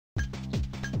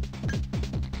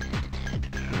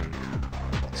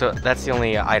So that's the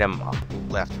only item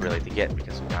left really to get,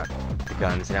 because we got the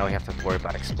guns. Now we have to worry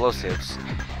about explosives.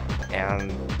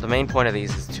 And the main point of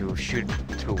these is to shoot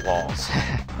through walls.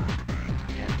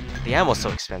 The ammo's so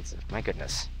expensive, my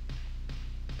goodness.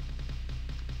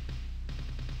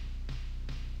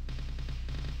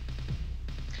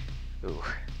 Ooh.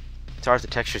 As far as the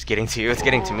texture's getting to you, it's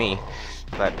getting to me.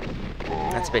 But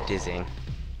that's a bit dizzying.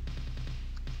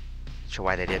 Not sure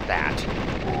why they did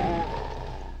that.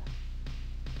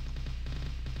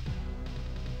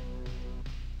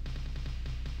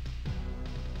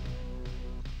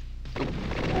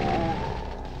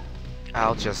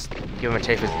 I'll just give him a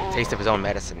taste of his own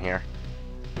medicine here.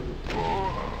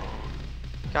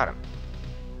 Got him.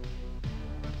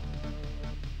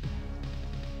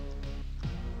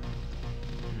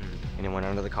 Anyone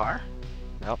under the car?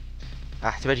 Nope.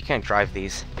 Ah, too bad you can't drive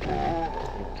these.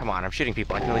 Come on, I'm shooting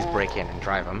people. I can at least break in and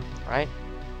drive them, right?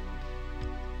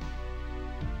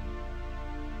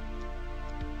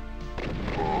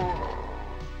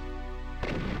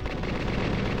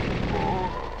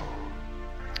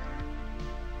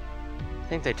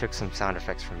 I think they took some sound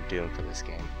effects from Doom for this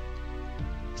game.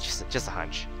 It's just a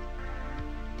hunch.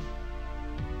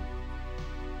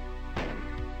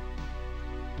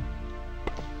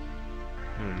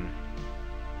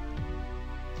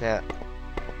 Yeah.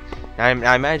 Now,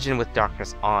 I imagine with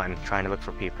darkness on, trying to look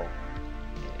for people,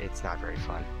 it's not very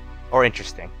fun or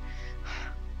interesting.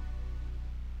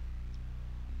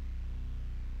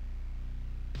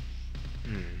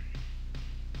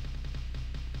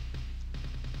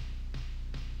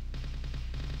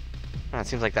 Oh, it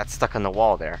seems like that's stuck on the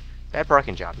wall there. Bad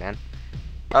parking job, man.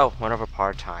 Oh, went over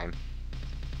par time.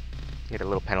 You get a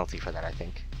little penalty for that, I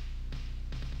think.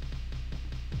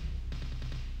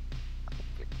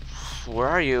 Where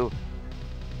are you?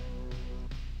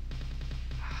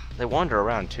 They wander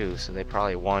around too, so they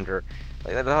probably wander.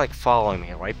 They're like following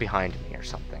me, right behind me or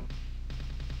something.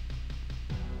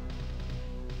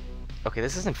 Okay,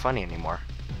 this isn't funny anymore.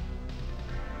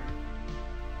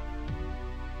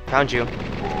 Found you.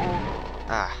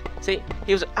 Ah, see,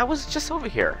 I was just over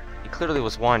here. He clearly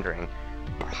was wandering,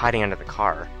 or hiding under the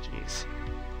car. Jeez.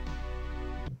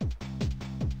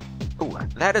 Ooh,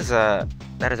 that is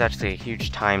actually a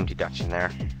huge time deduction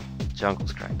there. Jungle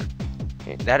Strike.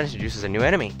 Okay, that introduces a new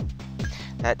enemy.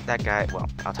 That guy. Well,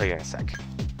 I'll tell you in a sec.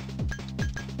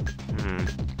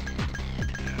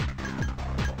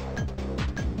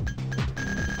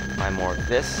 Buy more of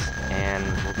this, and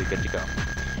we'll be good to go.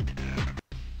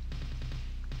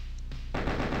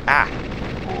 Ah!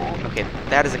 Okay,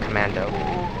 that is a commando.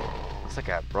 Looks like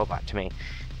a robot to me.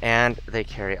 And they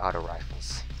carry auto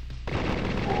rifles.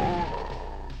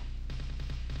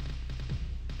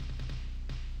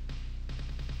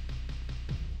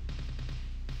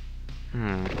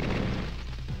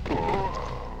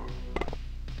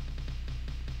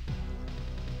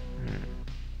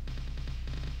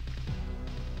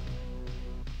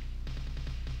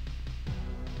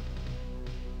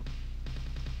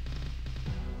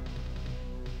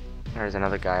 There's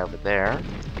another guy over there.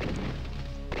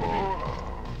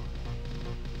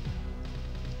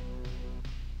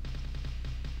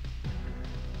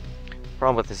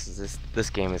 Problem with this is this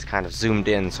game is kind of zoomed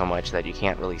in so much that you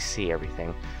can't really see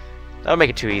everything. That would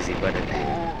make it too easy, but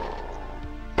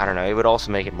I don't know. It would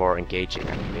also make it more engaging,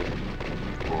 I believe.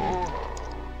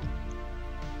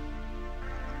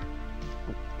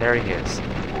 There he is.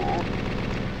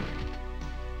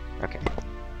 Okay.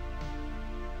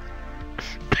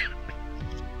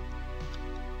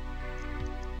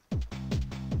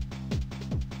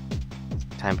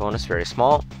 Time bonus very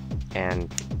small, and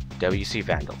WC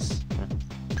Vandals.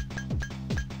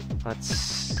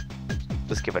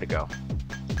 Let's give it a go.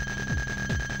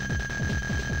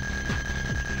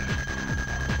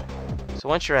 So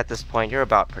once you're at this point, you're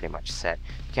about pretty much set.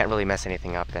 You can't really mess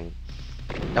anything up, and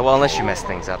well, unless you mess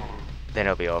things up, then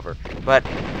it'll be over. But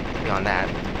beyond that,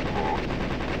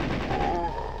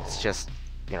 it's just,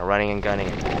 you know, running and gunning.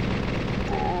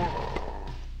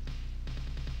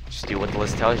 Just do what the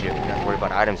list tells you. You don't have to worry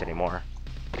about items anymore.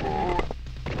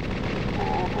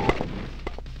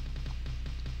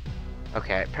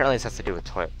 Okay, apparently this has to do with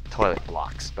toilet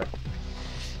blocks, but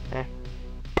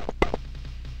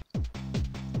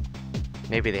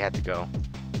maybe they had to go.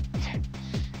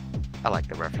 I like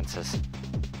the references.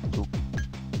 Oop.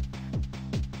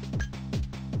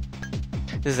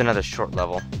 This is another short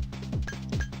level,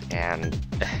 and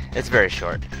it's very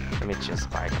short. Let me just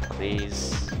buy a couple of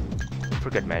these for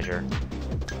good measure,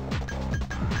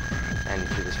 and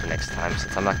do this for next time,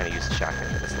 since I'm not going to use the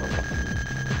shotgun for this level.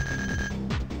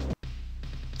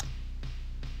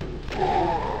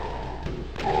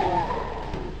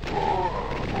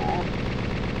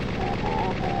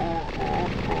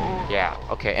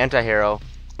 Okay, anti-hero.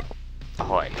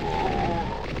 Ahoy.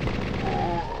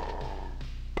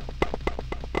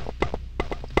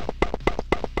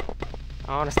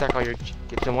 I want to stack all your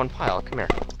gifts in one pile. Come here.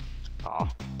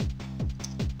 Aw.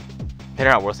 They're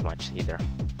not worth much either.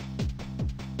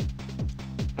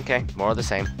 Okay, more of the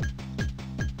same.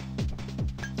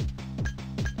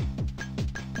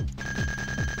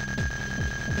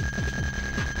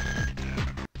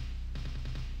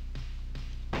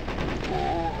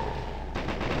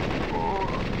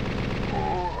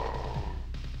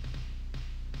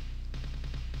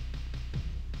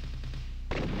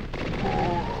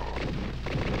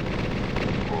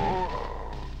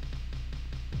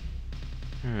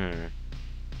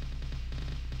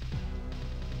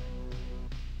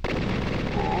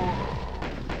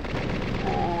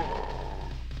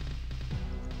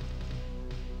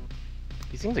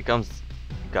 You think the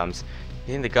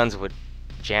you think the guns would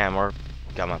jam or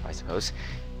gum up, I suppose,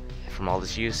 from all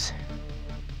this use?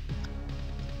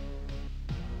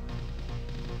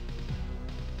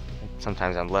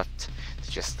 Sometimes I'm left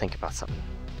to just think about something.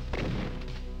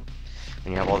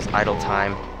 When you have all this idle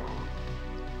time.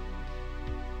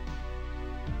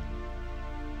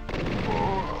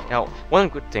 Now, one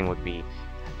good thing would be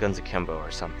guns akimbo or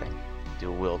something.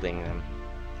 Dual wielding them.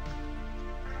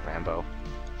 Rambo.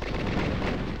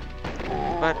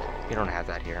 But you don't have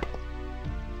that here.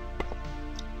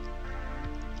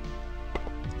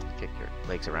 Kick your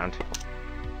legs around.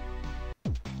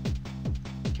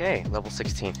 Okay, level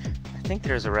 16. I think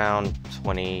there's around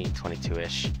 20,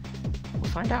 22-ish.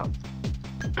 We'll find out.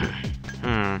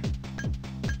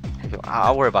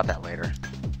 I'll worry about that later.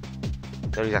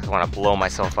 Don't exactly want to blow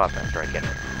myself up after I get it.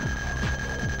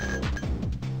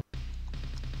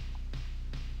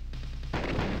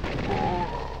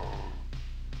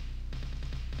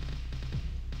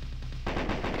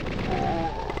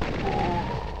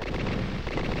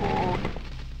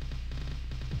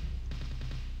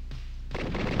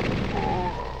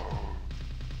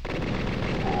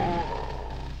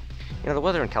 You know, the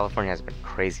weather in California has been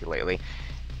crazy lately.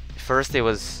 First it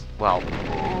was, well,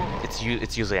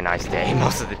 it's usually a nice day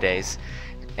most of the days,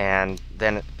 and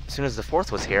then as soon as the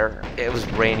 4th was here, it was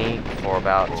rainy for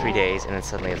about 3 days, and then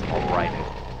suddenly it's all bright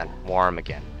and warm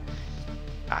again.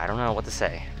 I don't know what to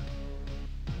say.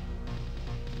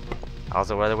 How's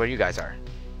the weather where you guys are?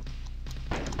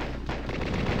 I'm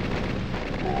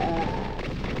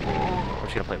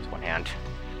just gonna play with one hand.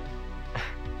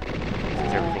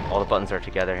 Since everything, all the buttons are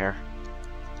together here.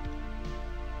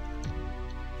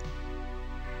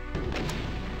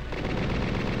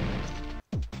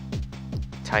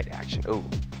 Tight action. Ooh.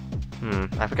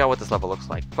 I forgot what this level looks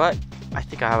like, but I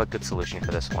think I have a good solution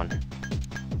for this one.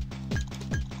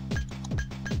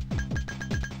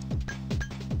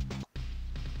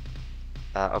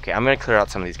 Okay, I'm gonna clear out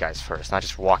some of these guys first, not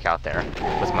just walk out there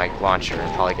with my launcher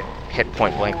and probably get hit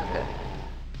point blank with it.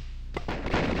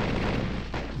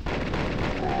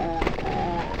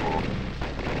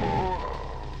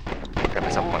 Grab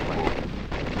myself point blank.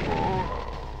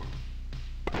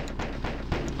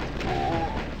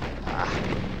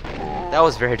 That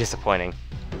was very disappointing.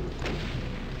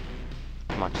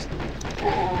 Come on, just...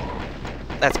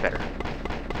 That's better.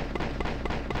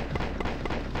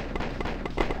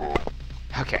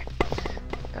 Okay.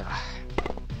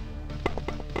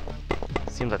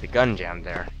 Seems like the gun jammed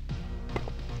there.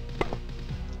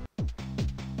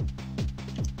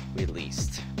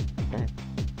 Released.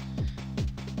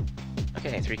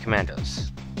 Okay, 3 commandos.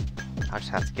 I'll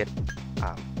just have to get...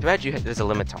 too bad there's a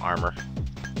limit to armor.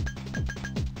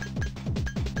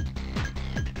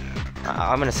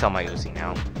 I'm gonna sell my Uzi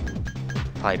now.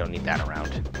 Probably don't need that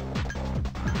around.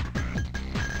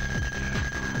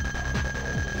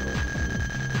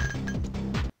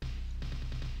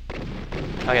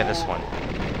 Oh yeah, this one.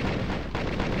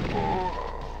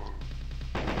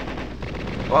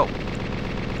 Whoa.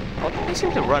 Well, they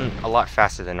seem to run a lot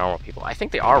faster than normal people. I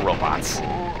think they are robots.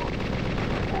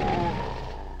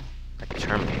 Like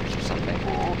Terminators or something.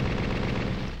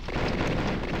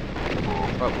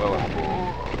 Whoa, whoa, whoa.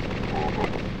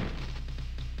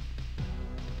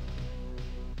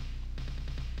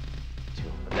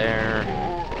 There.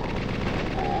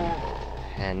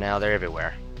 And now they're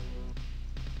everywhere.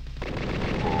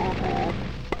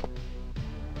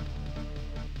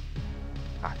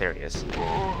 Ah, there he is.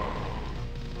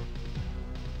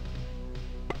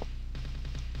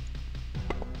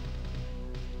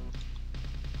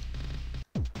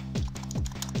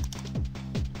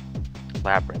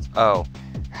 Labyrinth. Oh.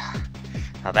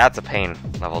 Now that's a pain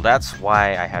level. That's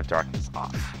why I have darkness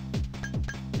off.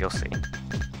 You'll see.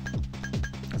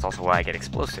 That's also why I get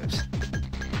explosives.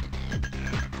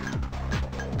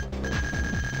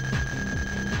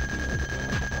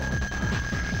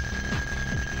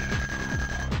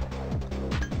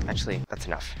 Actually, that's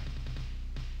enough.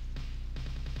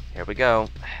 Here we go.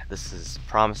 This is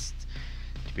promised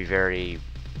to be very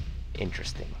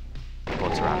interesting.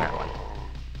 Quotes around that one.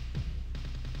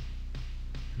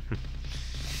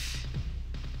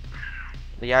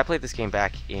 But yeah, I played this game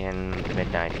back in the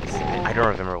mid-90s. I don't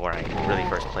remember when I really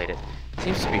first played it. It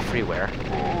seems to be freeware.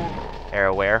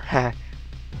 Airware.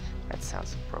 That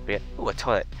sounds appropriate. Ooh, a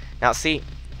toilet. Now see,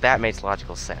 that makes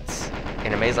logical sense.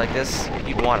 In a maze like this,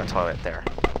 you'd want a toilet there.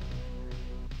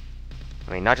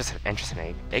 I mean, not just an entrance and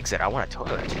an exit, I want a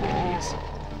toilet. Jeez.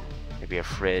 Maybe a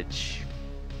fridge.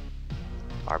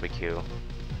 Barbecue.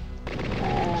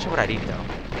 Not sure what I'd eat though.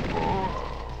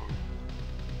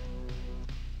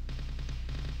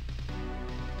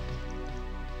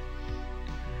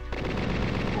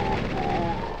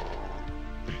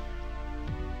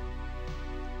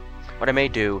 What I may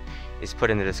do is put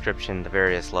in the description the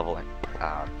various level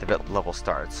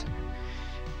starts,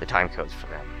 the time codes for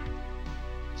them.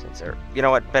 Since they're, you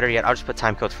know what? Better yet, I'll just put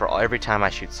time codes for every time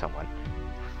I shoot someone.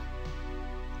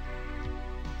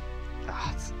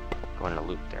 Ah, it's going in a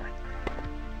loop there.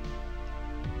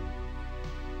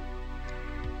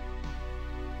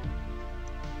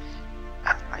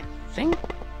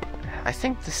 I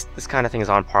think this kind of thing is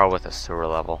on par with a sewer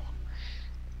level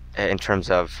in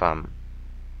terms of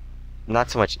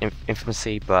not so much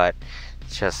infamousy, but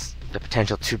just the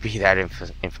potential to be that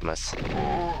infamous.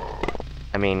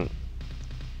 I mean,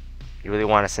 you really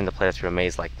want to send the player through a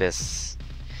maze like this,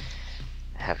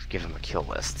 give him a kill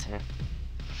list.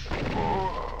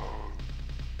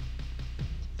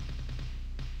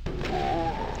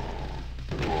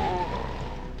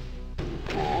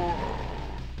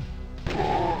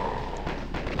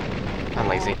 I'm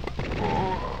lazy.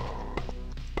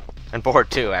 And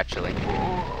bored too, actually.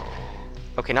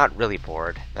 Okay, not really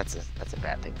bored. That's a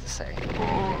bad thing to say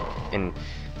in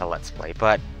a Let's Play,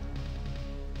 but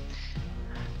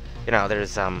you know,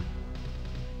 there's you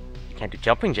can't do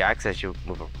jumping jacks as you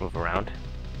move around.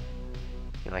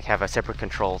 You like have a separate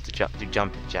control to do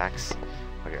jumping jacks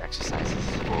or your exercises.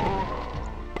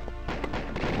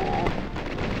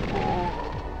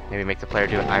 Maybe make the player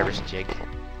do an Irish jig.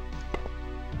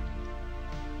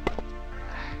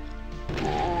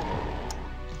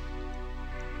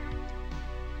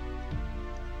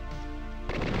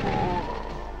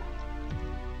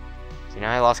 See,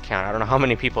 now I lost count. I don't know how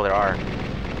many people there are.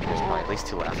 There's probably at least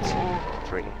 2 left.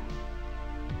 3.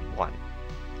 1.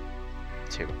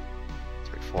 2.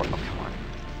 3, 4. Oh, come on.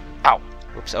 Ow!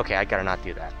 Oops, okay, I gotta not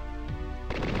do that.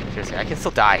 Seriously, I can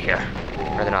still die here.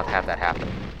 I'd rather not have that happen.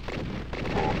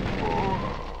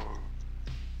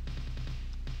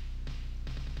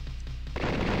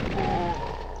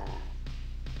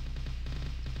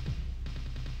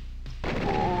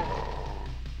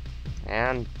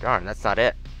 And darn, that's not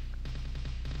it.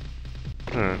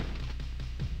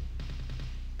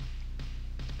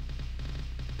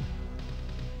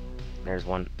 There's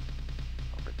 1.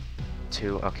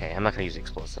 2. Okay, I'm not gonna use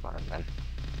explosive on him then.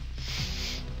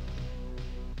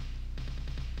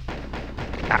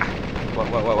 Ah! Whoa,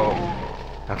 whoa, whoa,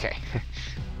 whoa. Okay.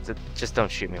 So just don't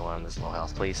shoot me while I'm this low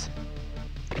health, please.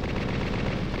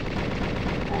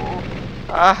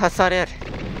 Ah, that's not it.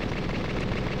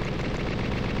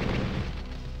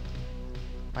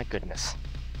 My goodness.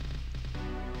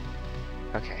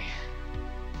 Okay.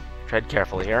 Tread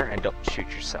carefully here and don't shoot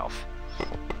yourself.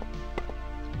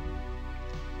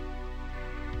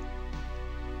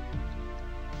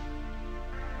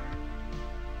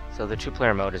 So the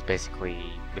 2-player mode is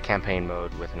basically the campaign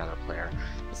mode with another player.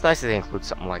 It's nice that they include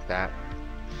something like that.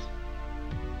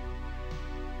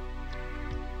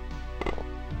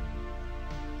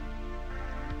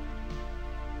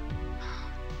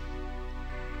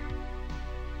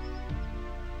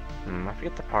 I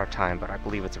forget the part time, but I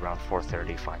believe it's around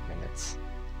 4:35 minutes.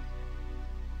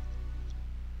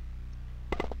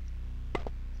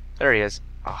 There he is.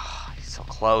 Oh, he's so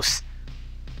close.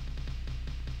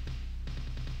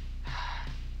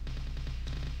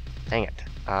 Dang it.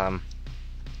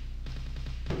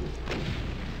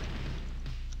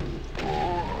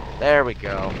 There we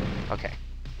go. Okay.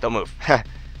 Don't move.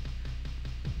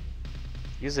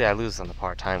 Usually I lose on the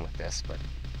part time with this, but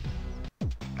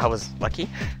I was lucky.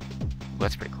 Well,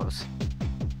 that's pretty close.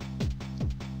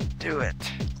 Do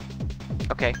it.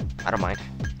 Okay, I don't mind.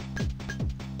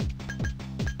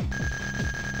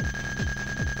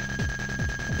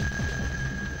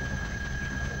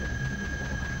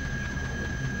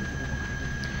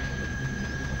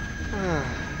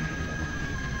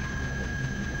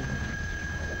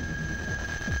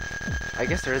 I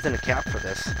guess there isn't a cap for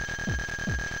this.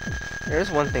 There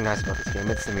is one thing nice about this game,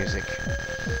 it's the music.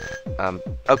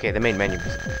 Okay, the main menu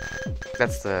music.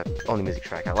 that's the only music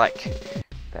track I like.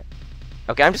 That,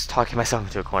 okay, I'm just talking myself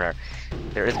into a corner.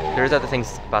 There's other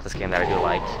things about this game that I do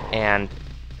like, and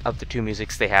of the two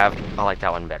musics they have, I like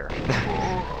that one better.